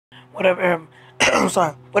What up, I'm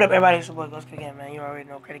sorry. What up, everybody? It's your boy Ghost again, man. You already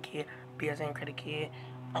know Credit Kid, BSN Credit Kid,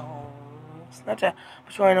 Snapchat.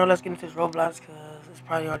 But you already know. Let's get into this Roblox because it's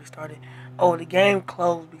probably already started. Oh, the game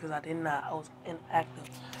closed because I was inactive.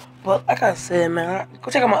 But like I said, man, go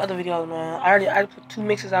check out my other videos, man. I put 2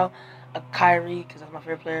 mixes out. A Kyrie because that's my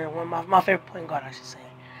favorite player. My favorite point guard, I should say.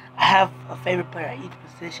 I have a favorite player at each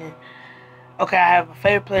position. Okay, I have a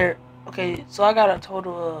favorite player. Okay, so I got a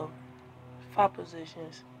total of 5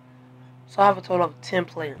 positions. So I have a total of 10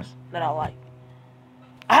 players that I like.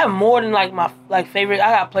 I have more than like my favorite. I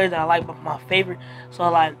got players that I like, but my favorite. So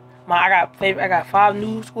like I got 5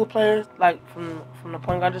 new school players like from the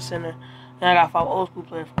point guard to center, and I got 5 old school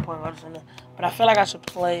players from point guard to center. But I feel like I should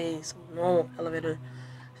play some normal elevator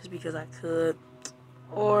just because I could,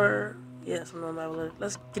 or yeah, some normal elevator.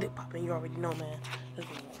 Let's get it popping. You already know, man. Let's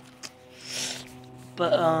go.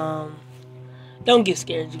 But don't get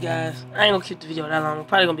scared, you guys. I ain't gonna keep the video that long.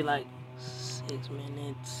 Probably gonna be like 6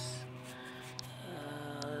 minutes.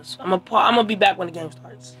 So I'm gonna be back when the game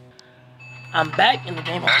starts. I'm back and the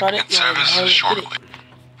game has started. Shortly.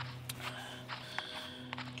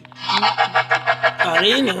 Oh,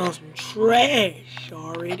 these niggas on some trash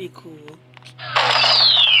already. Cool.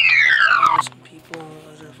 Some people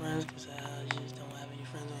as their friends because I just don't have any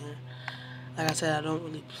friends on here. Like I said, I don't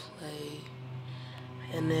really play.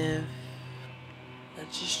 And if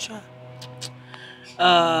let's just try.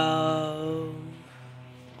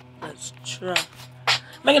 Let's try.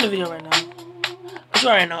 I'm making a video right now. But you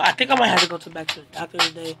already know. I think I might have to go back to the doctor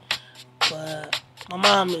today. But my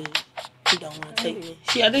mom she don't want to take me.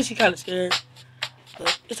 I think she kind of scared.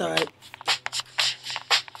 But it's alright.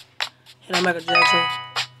 And I'm Michael Jackson.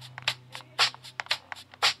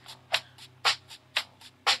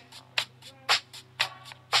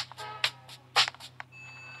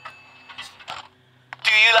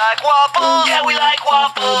 Do you like waffles? Yeah, we like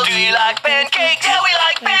waffles. Do you like pancakes? Yeah, we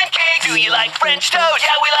like pancakes. Do you like French toast?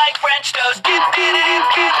 Yeah, we like French toast. Can't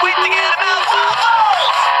wait to get about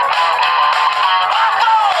waffles.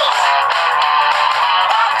 Waffles.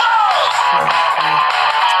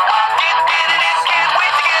 Waffles. Can't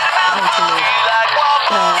wait to get about waffles. Do you like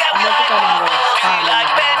waffles? Yeah, we like waffles. Do you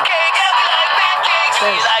like pancakes? Yeah, we like pancakes.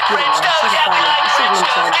 Do you like French toast? Yeah, we like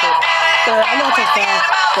French toast. But I'm not taking time.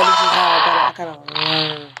 So this is how I gotta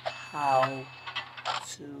learn how to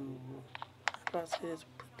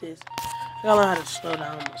put this. I gotta learn how to slow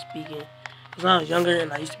down my speaking. Cause when I was younger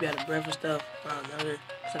and I used to be out of breath and stuff. When I was younger,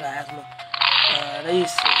 cause I got asthma. They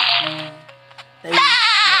used to when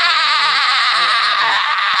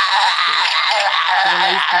I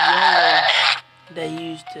used to be younger, they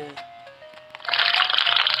used to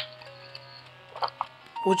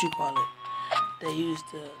what you call it? They used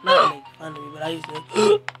to not make fun of me, but I used to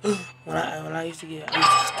when I used to study.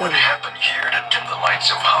 What happened here to dim the lights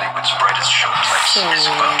of Hollywood's brightest showplace is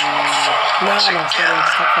about to unfold. No, I don't study and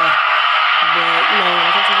stuff like that. But you know, when I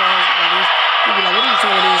talk to guys like this, people be like, "What are you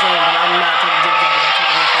saying? What are you saying?" But I'm not talking jib jab. I'm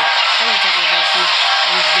talking real fast. I'm just talking real fast.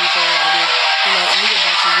 I'm just getting saying what I do. You know, when we get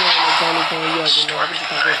back to you and the Johnny thing, you already know. I can just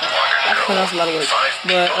talk real fast. I can pronounce a lot of words,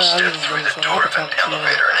 but I'm just doing this, so I can talk to you.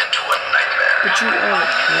 But you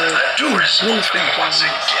really speak once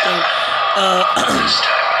again. I'm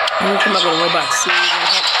gonna come up with a Roblox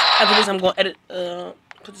series. After this, I'm gonna edit.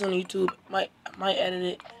 Put this on YouTube. I might edit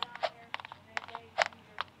it.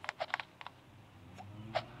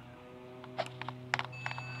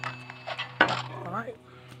 All right.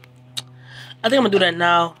 I think I'm gonna do that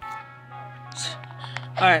now.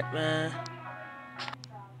 All right, man.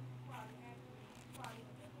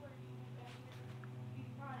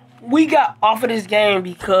 We got off of this game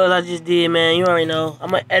because I just did, man. You already know.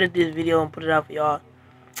 I'm gonna edit this video and put it out for y'all.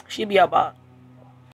 Should be out about